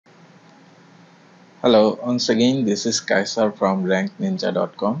Hello, once again, this is Kaisar from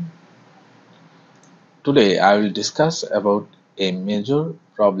RankNinja.com. Today, I will discuss about a major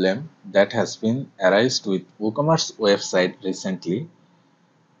problem that has been arised with WooCommerce website recently.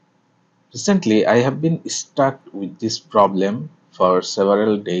 Recently, I have been stuck with this problem for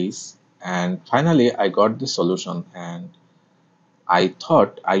several days, and finally, I got the solution. And I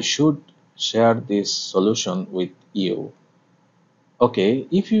thought I should share this solution with you. Okay,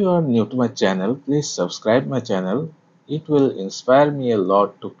 if you are new to my channel, please subscribe my channel. It will inspire me a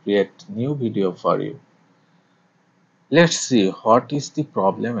lot to create new video for you. Let's see what is the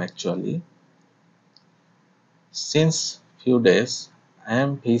problem actually. Since few days I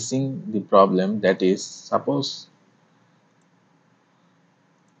am facing the problem, that is, suppose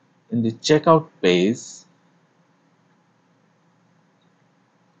in the checkout page,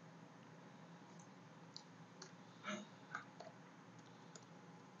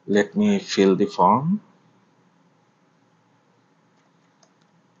 let me fill the form.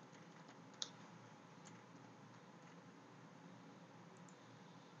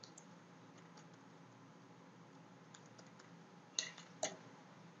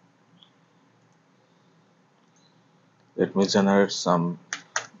 Let me generate some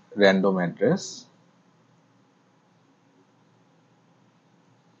random address.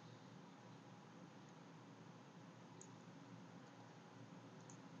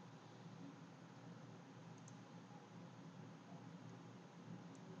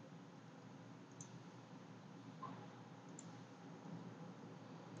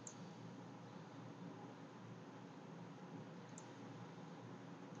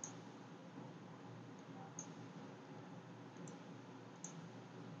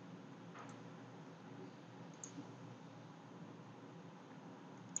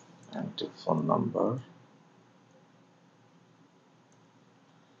 And the phone number.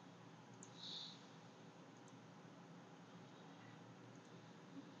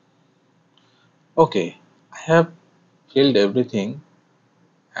 Okay, I have filled everything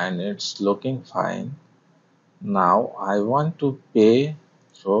and it's looking fine. Now I want to pay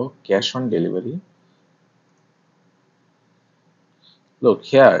through cash on delivery. Look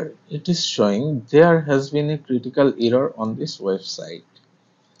here, it is showing there has been a critical error on this website.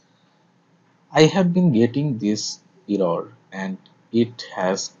 I have been getting this error and it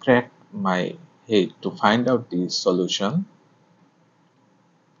has cracked my head to find out the solution.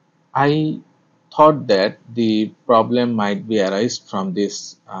 I thought that the problem might be arise from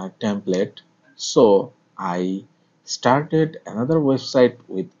this template, so I started another website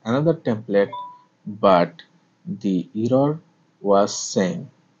with another template, but the error was same.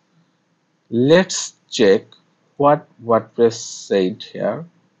 Let's check what WordPress said here.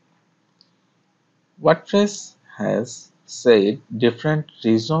 WordPress has said different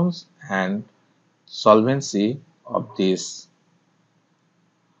reasons and solvency of this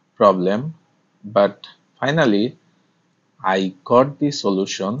problem, but finally I got the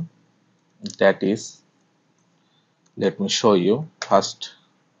solution. That is, let me show you. First,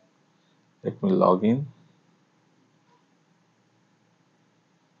 let me log in.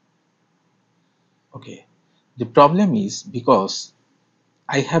 Okay, the problem is because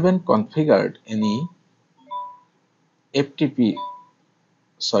I haven't configured any FTP,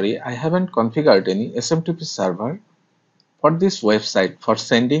 I haven't configured any SMTP server for this website for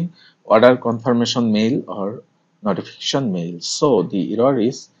sending order confirmation mail or notification mail. So the error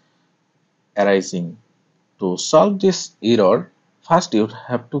is arising. To solve this error, first you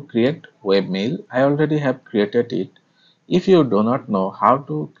have to create webmail. I already have created it. If you do not know how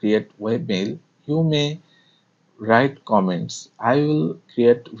to create webmail, you may write comments. I will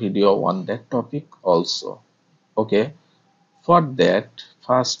create video on that topic also. Okay. For that,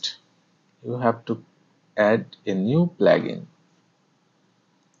 first you have to add a new plugin.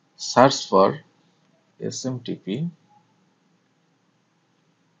 Search for SMTP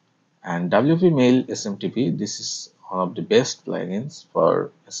and WP Mail SMTP. This is one of the best plugins for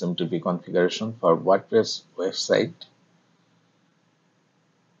SMTP configuration for WordPress website.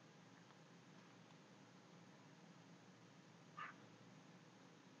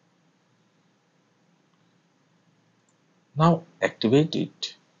 Now activate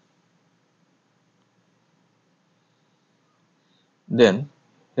it. Then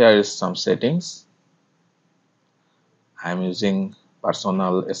here is some settings. I am using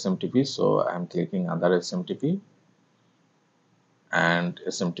personal SMTP, so I am clicking other SMTP and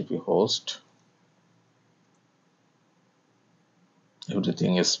SMTP host.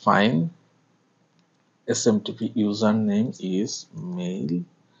 Everything is fine. SMTP username is mail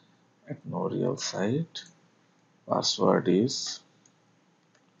at no real site. Password is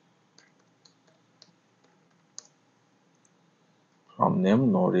From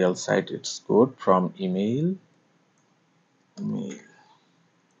name, no real site, it's good. From email, email.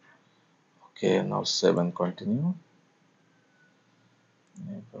 Okay, now save and continue.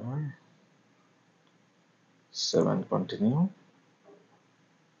 Never. Save and continue.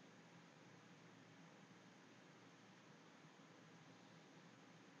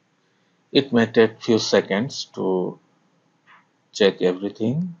 It may take few seconds to check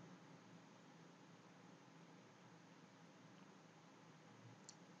everything.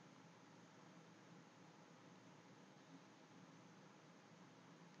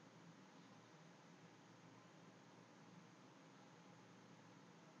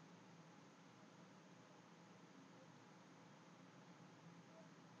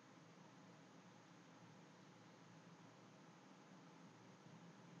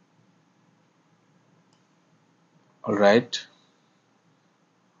 Alright,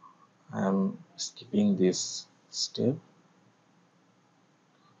 I am skipping this step.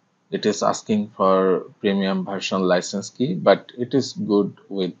 It is asking for premium version license key, but it is good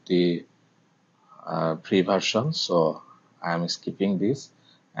with the free version, so I am skipping this,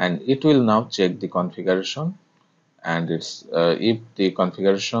 and it will now check the configuration, and it's if the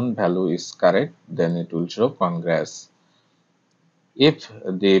configuration value is correct, then it will show congrats. If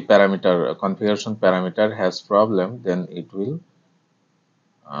the parameter configuration parameter has problem, then it will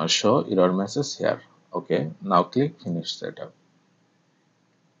show error message here. Okay, now click finish setup.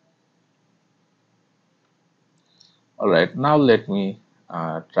 Alright, now let me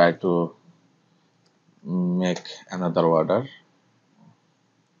try to make another order.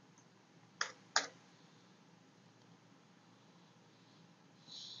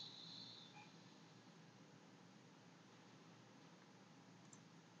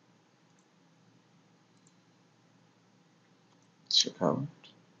 Check out.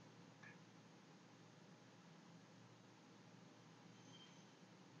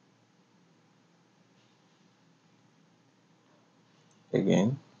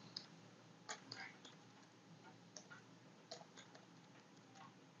 Again,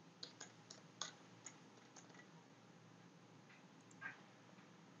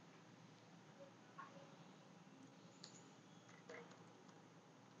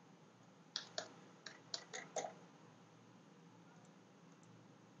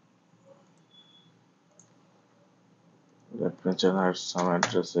 let me generate some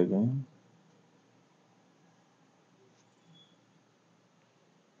address again.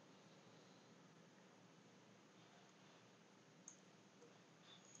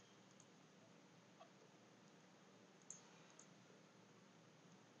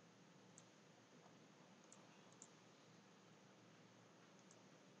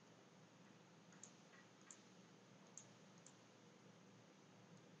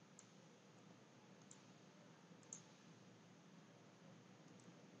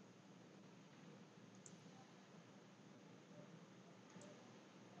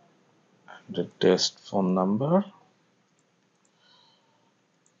 The test phone number.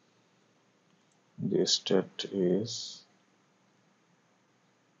 The state is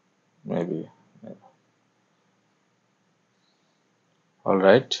maybe.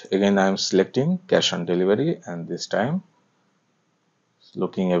 Alright, again I am selecting cash on delivery, and this time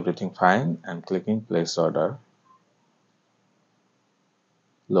looking everything fine and clicking place order.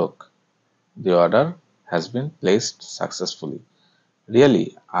 Look, the order has been placed successfully.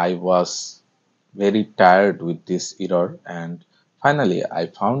 Really, I was very tired with this error, and finally I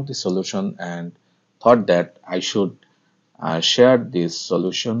found the solution and thought that I should share this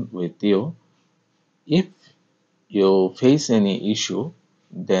solution with you. If you face any issue,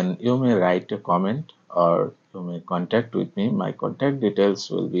 then you may write a comment or you may contact with me. My contact details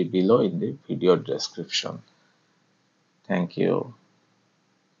will be below in the video description. Thank you.